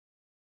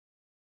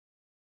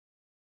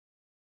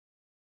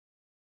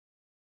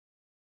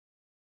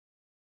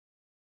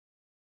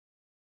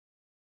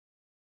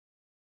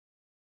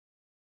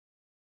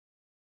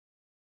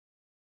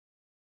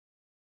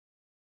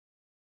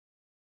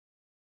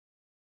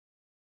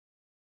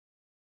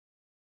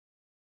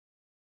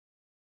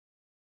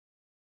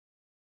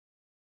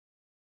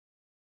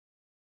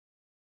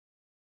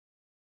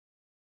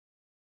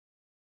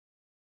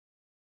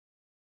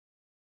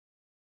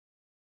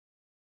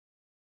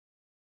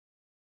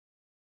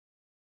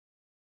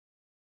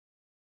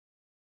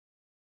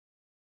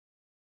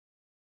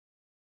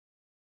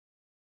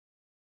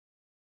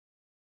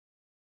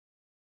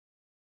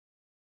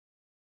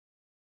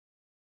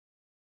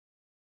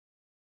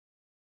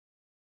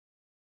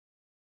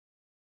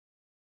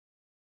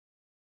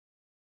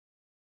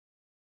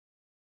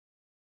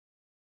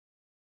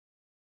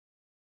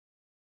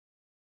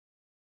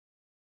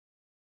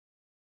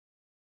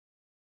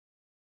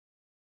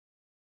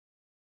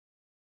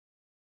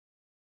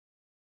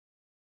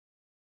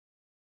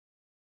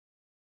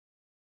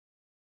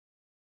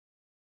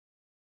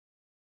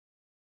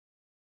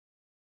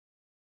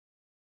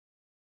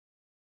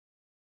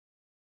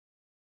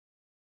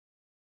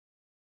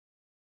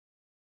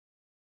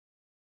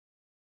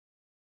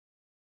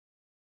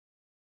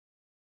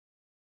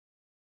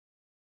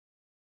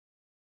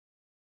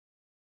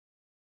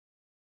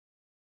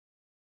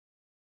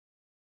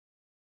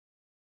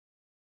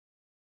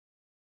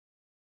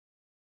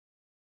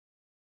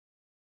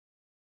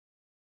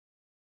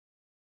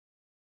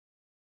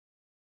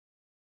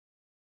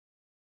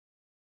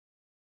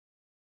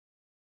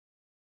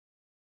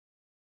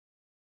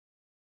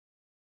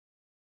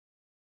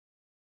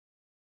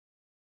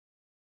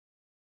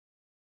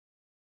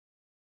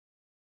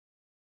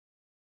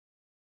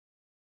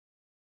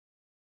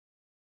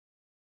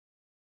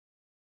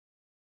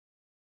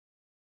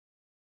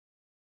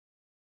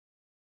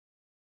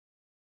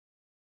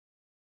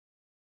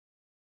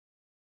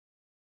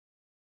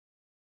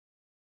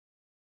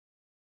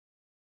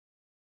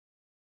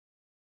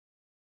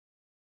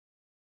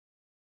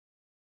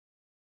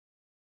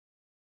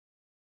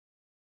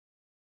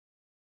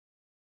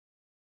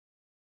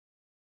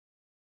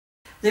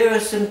There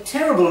are some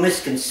terrible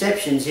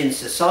misconceptions in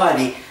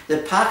society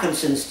that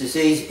Parkinson's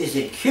disease is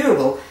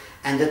incurable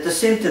and that the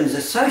symptoms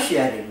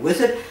associated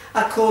with it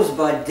are caused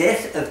by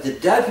death of the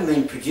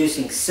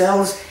dopamine-producing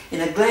cells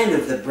in a gland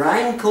of the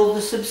brain called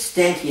the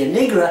substantia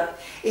nigra,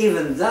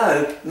 even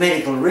though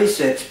medical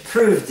research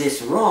proved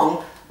this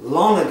wrong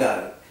long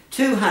ago.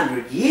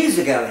 200 years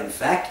ago, in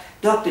fact,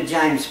 Dr.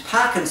 James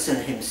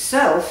Parkinson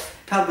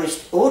himself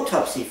published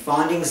autopsy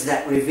findings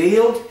that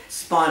revealed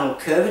spinal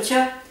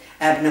curvature,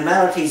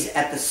 abnormalities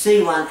at the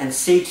C1 and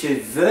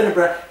C2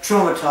 vertebra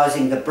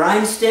traumatising the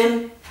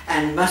brainstem,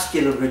 and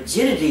muscular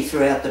rigidity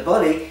throughout the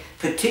body,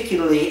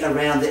 particularly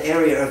around the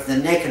area of the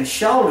neck and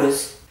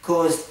shoulders,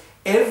 caused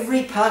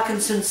every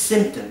Parkinson's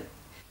symptom.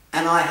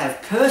 And I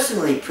have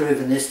personally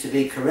proven this to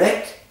be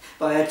correct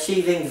by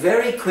achieving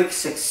very quick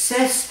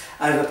success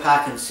over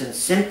Parkinson's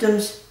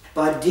symptoms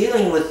by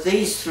dealing with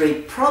these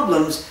three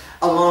problems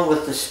along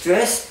with the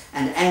stress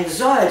and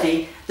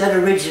anxiety that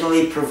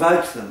originally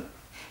provoked them.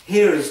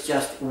 Here is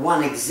just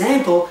one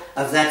example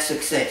of that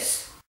success.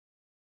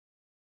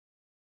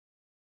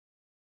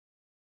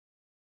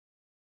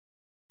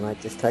 Mate,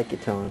 just take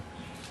your time.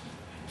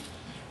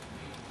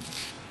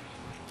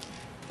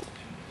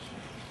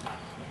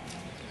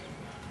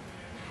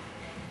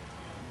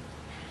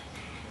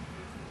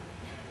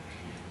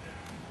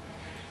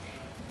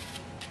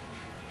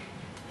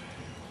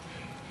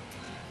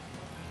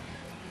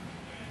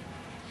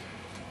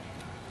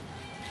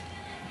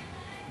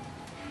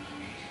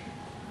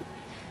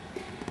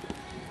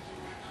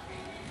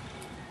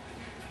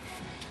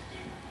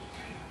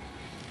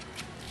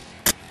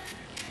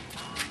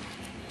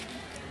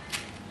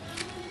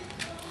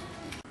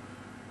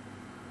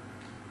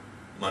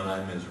 My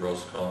name is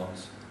Ross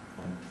Collins.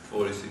 I'm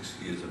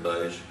 46 years of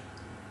age.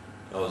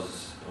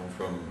 I'm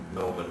from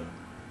Melbourne.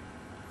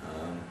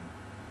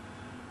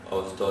 I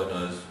was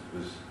diagnosed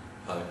with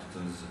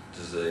Parkinson's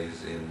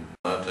disease in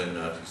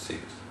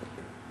 1996.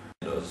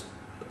 I was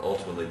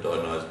ultimately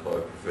diagnosed by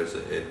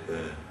Professor Ed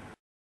Byrne.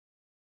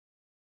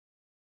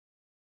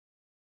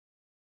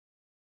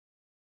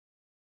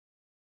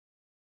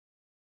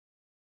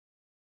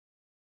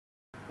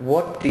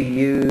 What do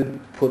you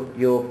put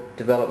your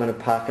development of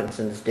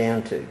Parkinson's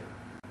down to?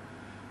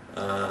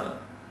 I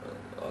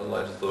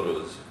later thought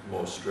it was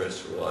more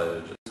stress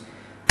related.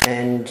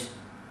 And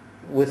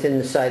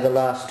within, say, the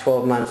last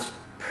 12 months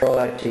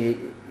prior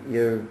to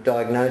your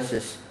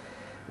diagnosis,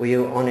 were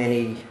you on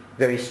any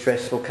very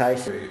stressful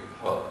cases?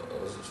 I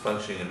was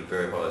functioning at a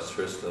very high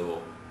stress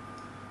level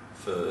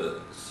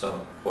for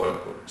quite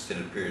an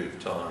extended period of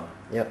time.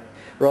 Yep.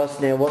 Ross,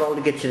 now what I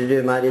want to get you to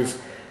do, mate, is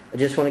I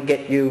just want to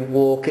get you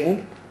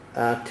walking,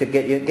 to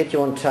get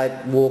you on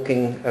tape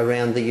walking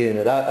around the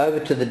unit. Over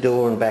to the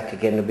door and back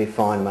again will be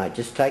fine, mate.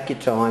 Just take your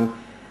time.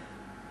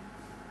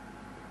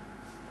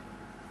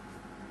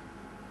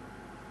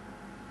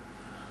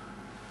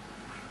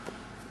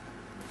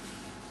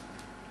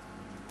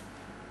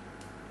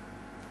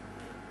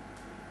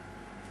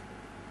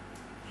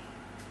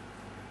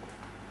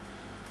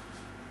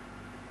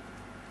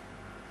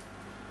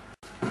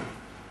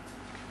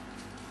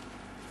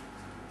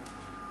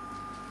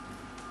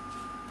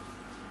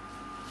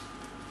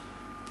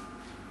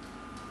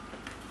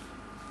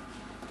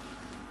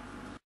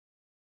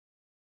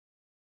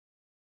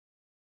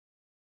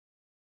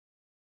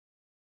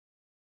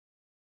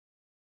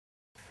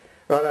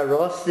 Righto,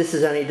 Ross, this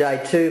is only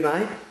day 2,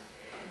 mate.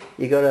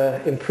 You got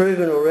an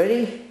improvement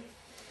already.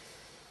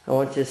 I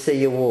want you to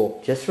see you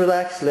walk. Just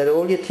relax, let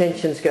all your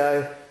tensions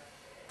go.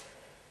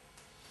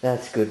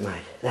 That's good,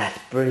 mate. That's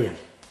brilliant.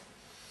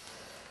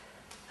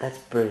 That's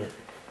brilliant.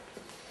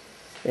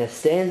 Now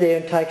stand there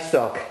and take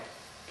stock.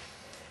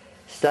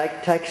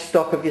 Take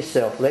stock of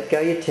yourself. Let go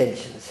your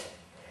tensions.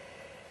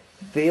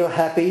 Feel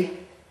happy.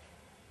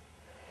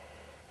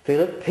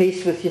 Feel at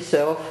peace with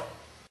yourself.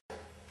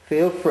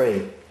 Feel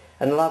free.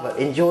 And love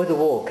it. Enjoy the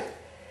walk.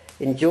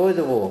 Enjoy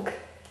the walk.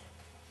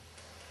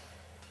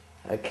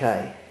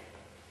 Okay.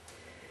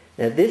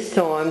 Now this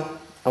time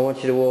I want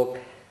you to walk,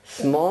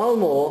 smile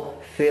more,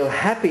 feel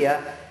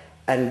happier,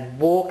 and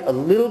walk a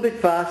little bit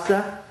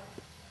faster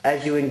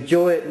as you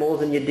enjoy it more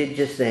than you did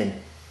just then.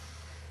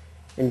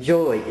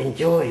 Enjoy,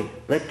 enjoy.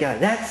 Let go.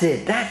 That's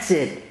it. That's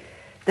it.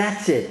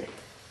 That's it.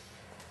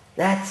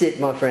 That's it,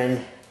 my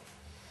friend.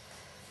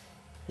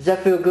 Does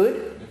that feel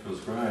good? It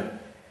feels great.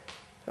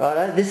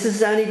 Righto, this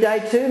is only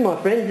day 2, my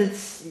friend.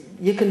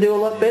 You can do a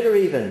lot better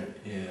even.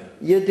 Yeah.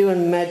 You're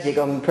doing magic.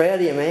 I'm proud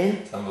of you, man.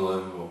 It's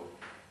unbelievable.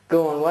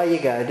 Go on, away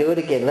you go. Do it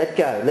again. Let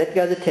go. Let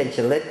go the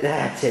tension.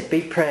 That's it.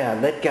 Be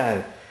proud. Let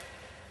go.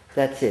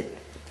 That's it.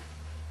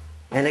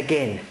 And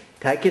again,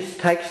 take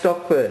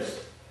stock first.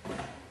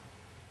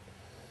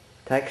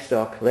 Take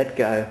stock. Let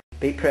go.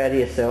 Be proud of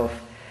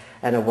yourself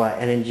and away.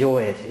 And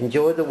enjoy it.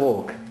 Enjoy the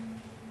walk.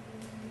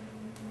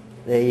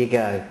 There you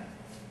go.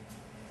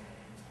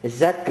 Is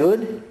that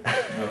good?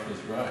 That feels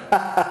great.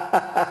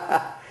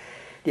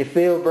 Do you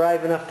feel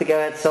brave enough to go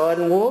outside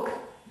and walk?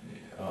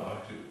 Yeah, I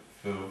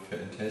feel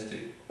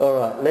fantastic. All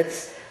right,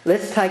 let's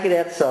take it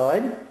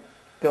outside.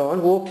 Go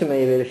on, walk to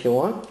me a bit if you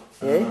want.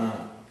 Yeah.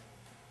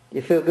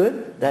 You feel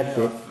good? That's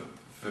yeah, it.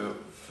 I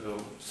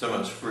feel so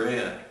much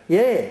freer.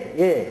 Yeah,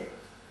 yeah.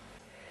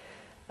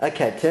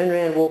 Okay, turn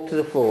around, walk to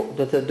the floor,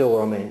 to the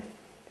door, I mean.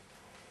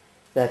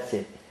 That's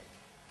it.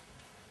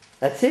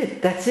 That's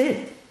it, that's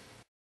it.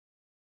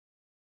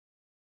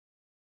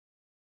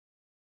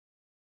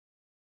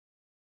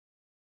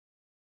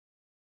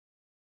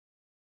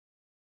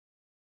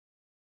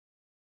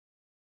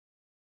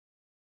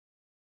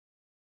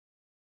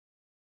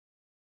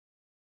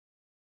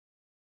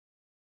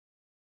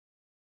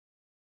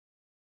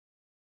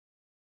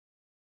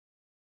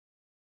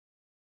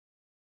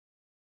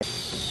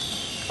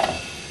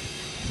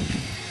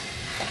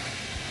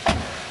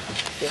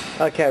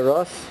 Okay,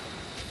 Ross.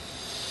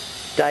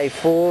 Day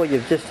 4,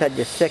 you've just had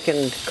your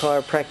second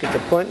chiropractic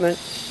appointment.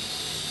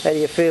 How do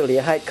you feel? Do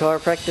you hate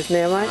chiropractors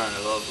now, mate? No, I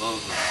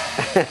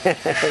love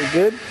them.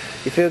 Good?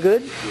 You feel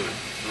good? Good.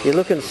 You're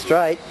looking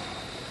straight.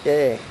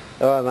 Yeah.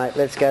 Alright, mate,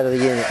 let's go to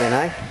the unit then,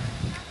 eh?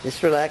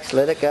 Just relax,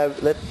 let it go,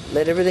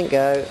 let everything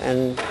go,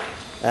 and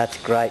that's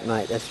great,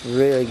 mate. That's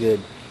really good.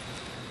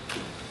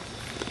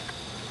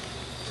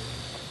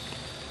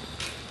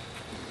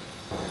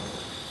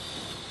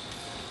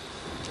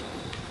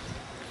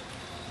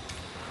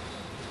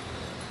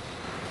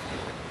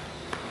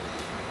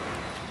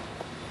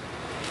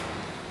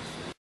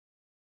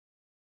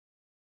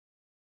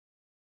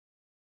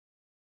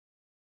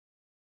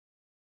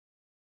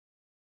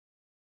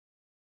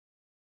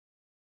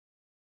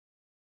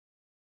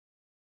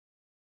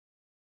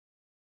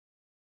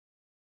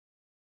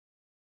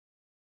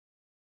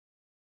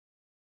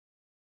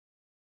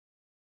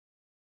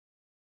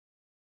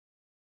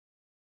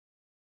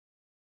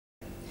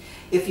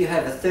 If you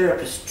have a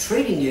therapist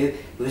treating you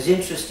who is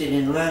interested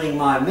in learning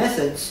my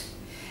methods,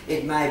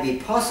 it may be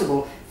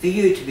possible for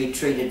you to be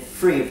treated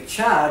free of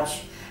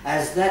charge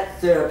as that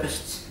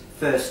therapist's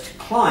first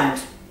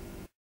client.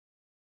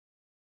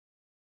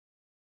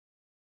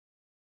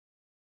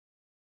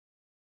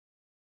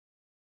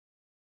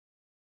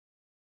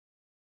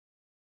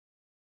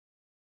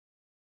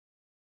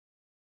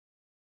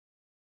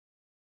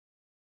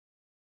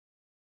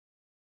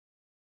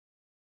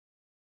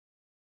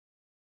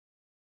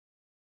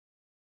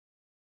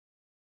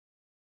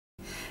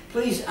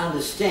 Please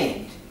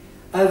understand,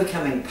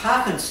 overcoming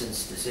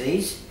Parkinson's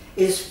disease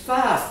is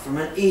far from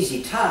an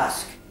easy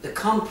task. The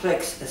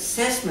complex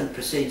assessment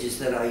procedures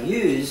that I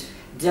use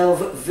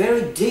delve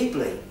very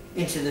deeply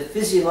into the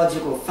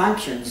physiological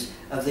functions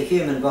of the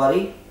human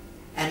body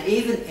and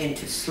even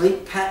into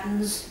sleep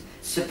patterns,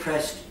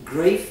 suppressed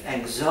grief,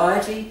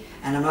 anxiety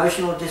and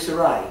emotional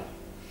disarray.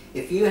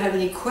 If you have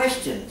any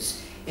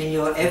questions in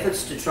your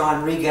efforts to try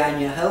and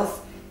regain your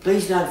health,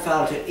 please don't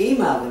fail to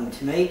email them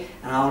to me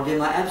and I'll do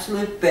my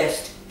absolute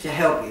best to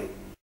help you.